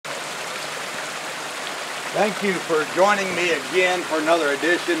Thank you for joining me again for another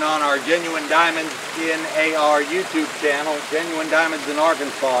edition on our Genuine Diamonds in AR YouTube channel, Genuine Diamonds in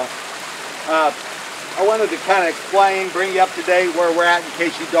Arkansas. I wanted to kind of explain, bring you up to date where we're at in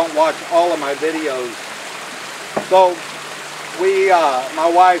case you don't watch all of my videos. So,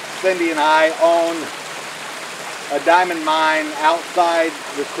 my wife Cindy and I own a diamond mine outside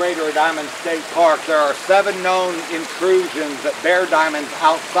the Crater of Diamonds State Park. There are 7 known intrusions that bear diamonds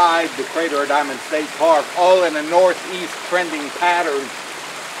outside the Crater of Diamonds State Park, all in a northeast trending pattern,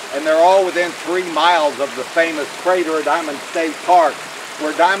 and they're all within 3 miles of the famous Crater of Diamonds State Park,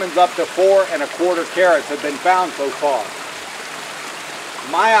 where diamonds up to 4 1/4 carats have been found so far.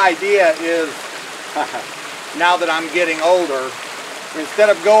 My idea is, now that I'm getting older, instead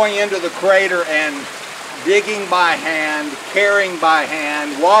of going into the crater and digging by hand, carrying by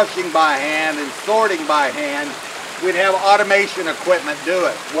hand, washing by hand, and sorting by hand, we'd have automation equipment do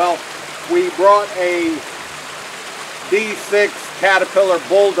it. Well, we brought a D6 Caterpillar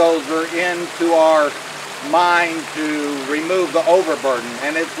bulldozer into our mine to remove the overburden,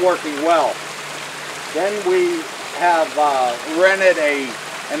 and it's working well. Then we have rented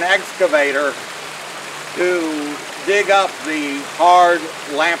an excavator to dig up the hard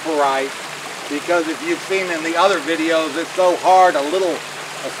lamproite, because if you've seen in the other videos, it's so hard, a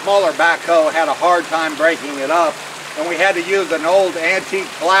smaller backhoe had a hard time breaking it up, and we had to use an old antique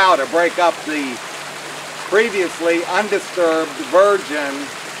plow to break up the previously undisturbed virgin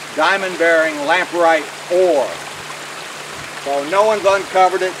diamond-bearing lamproite ore. So no one's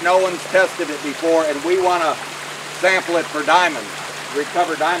uncovered it, no one's tested it before, and we want to sample it for diamonds,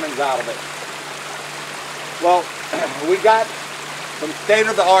 recover diamonds out of it. Well, we got some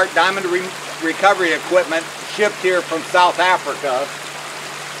state-of-the-art diamond recovery equipment shipped here from South Africa,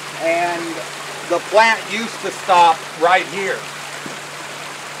 and the plant used to stop right here,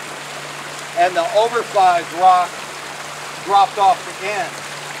 and the oversized rock dropped off the end.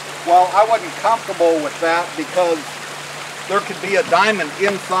 Well, I wasn't comfortable with that because there could be a diamond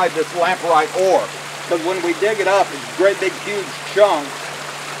inside this lamproite ore, because when we dig it up, it's great big huge chunks,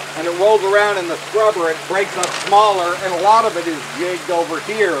 and it rolls around in the scrubber, it breaks up smaller, and a lot of it is jigged over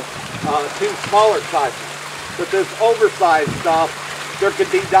here, 2 smaller sizes. But this oversized stuff, there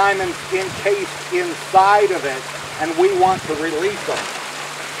could be diamonds encased inside of it, and we want to release them.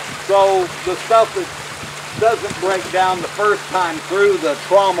 So the stuff that doesn't break down the first time through the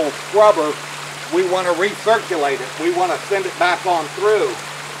trommel scrubber, we want to recirculate it. We want to send it back on through.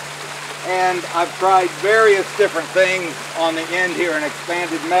 And I've tried various different things on the end here in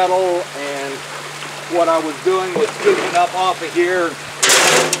expanded metal, and what I was doing was scooping up off of here,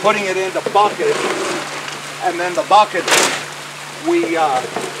 putting it into buckets, and then the buckets we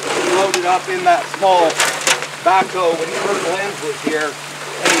loaded up in that small backhoe when Kurt Lenz was here,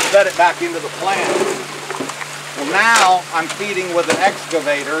 and we fed it back into the plant. Well, now I'm feeding with an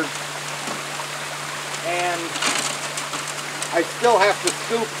excavator, and I still have to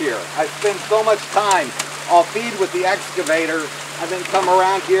scoop here. I spend so much time. I'll feed with the excavator and then come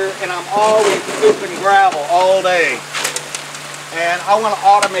around here, and I'm always scooping gravel all day. And I want to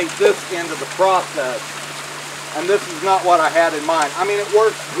automate this into the process. And this is not what I had in mind. I mean, it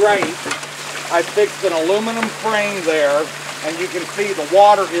works great. I fixed an aluminum frame there, and you can see the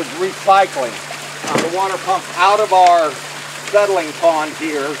water is recycling. The water pumps out of our settling pond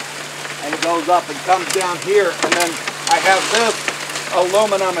here, and it goes up and comes down here, and then I have this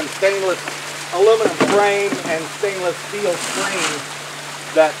aluminum frame and stainless steel screen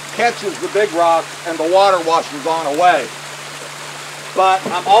that catches the big rocks, and the water washes on away. But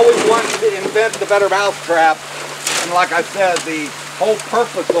I'm always wanting to invent the better mousetrap, and like I said, the whole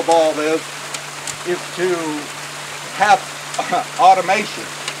purpose of all this is to have automation.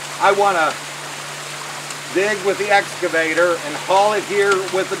 I want to dig with the excavator and haul it here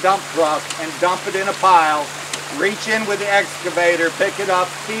with the dump truck and dump it in a pile, reach in with the excavator, pick it up,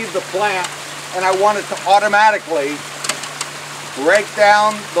 feed the plant, and I want it to automatically break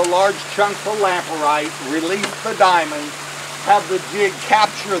down the large chunks of lamproite, release the diamonds, have the jig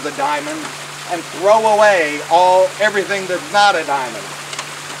capture the diamonds, and throw away everything that's not a diamond.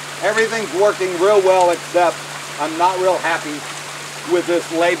 Everything's working real well, except I'm not real happy with this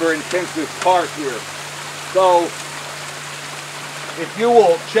labor-intensive part here. So, if you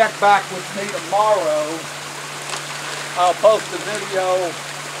will check back with me tomorrow, I'll post a video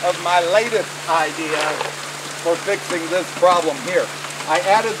of my latest idea for fixing this problem here. I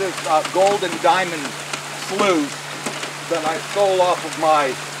added this golden diamond sluice that I stole off of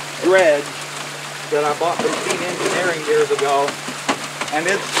my dredge that I bought from Keen Engineering years ago, and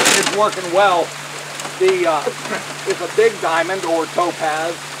it's working well. It's a big diamond or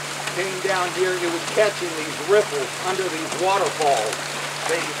topaz, came down here, it would catch in these ripples under these waterfalls.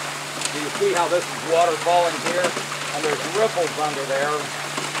 Do you see how this is waterfalling here? And there's ripples under there.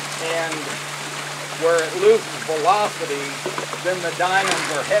 And where it loses velocity, then the diamonds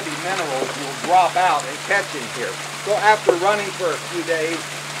or heavy minerals will drop out and catch in here. So after running for a few days,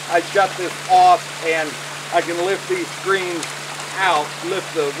 I shut this off and I can lift these screens out,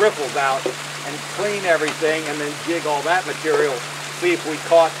 lift the ripples out, and clean everything, and then jig all that material, see if we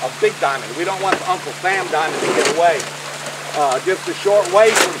caught a big diamond. We don't want the Uncle Sam diamond to get away. Just a short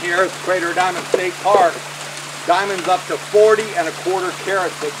way from here is Crater Diamond State Park. Diamonds up to 40¼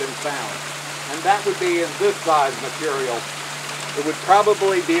 carats have been found. And that would be in this size material. It would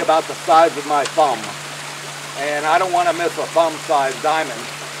probably be about the size of my thumb. And I don't want to miss a thumb-sized diamond.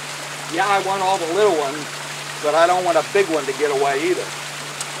 Yeah, I want all the little ones, but I don't want a big one to get away either.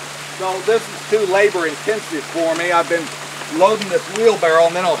 So this is too labor-intensive for me. I've been loading this wheelbarrow,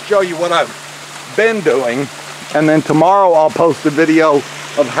 and then I'll show you what I've been doing. And then tomorrow I'll post a video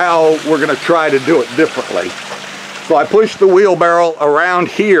of how we're going to try to do it differently. So I push the wheelbarrow around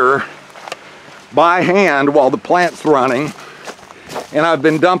here by hand while the plant's running, and I've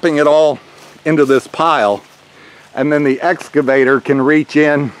been dumping it all into this pile, and then the excavator can reach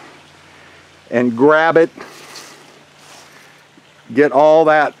in and grab it, get all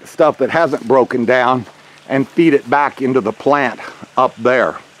that stuff that hasn't broken down, and feed it back into the plant up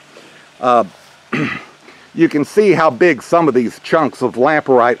there. You can see how big some of these chunks of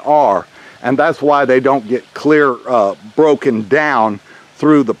lamproite are, and that's why they don't get clear broken down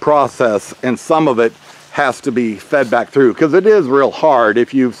through the process, and some of it has to be fed back through, because it is real hard.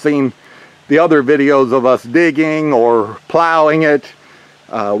 If you've seen the other videos of us digging or plowing it,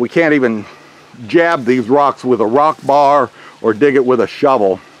 we can't even jab these rocks with a rock bar or dig it with a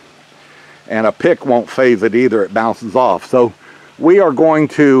shovel, and a pick won't phase it either. It bounces off. So we are going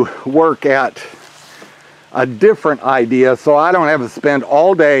to work at a different idea, so I don't have to spend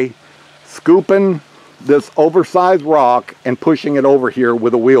all day scooping this oversized rock and pushing it over here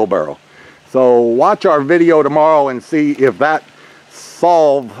with a wheelbarrow. So watch our video tomorrow and see if that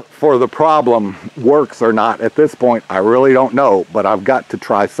solve for the problem works or not. At this point, I really don't know, but I've got to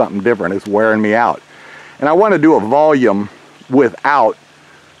try something different. It's wearing me out. And I want to do a volume without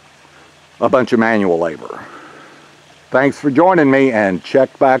a bunch of manual labor. Thanks for joining me, and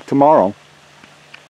check back tomorrow.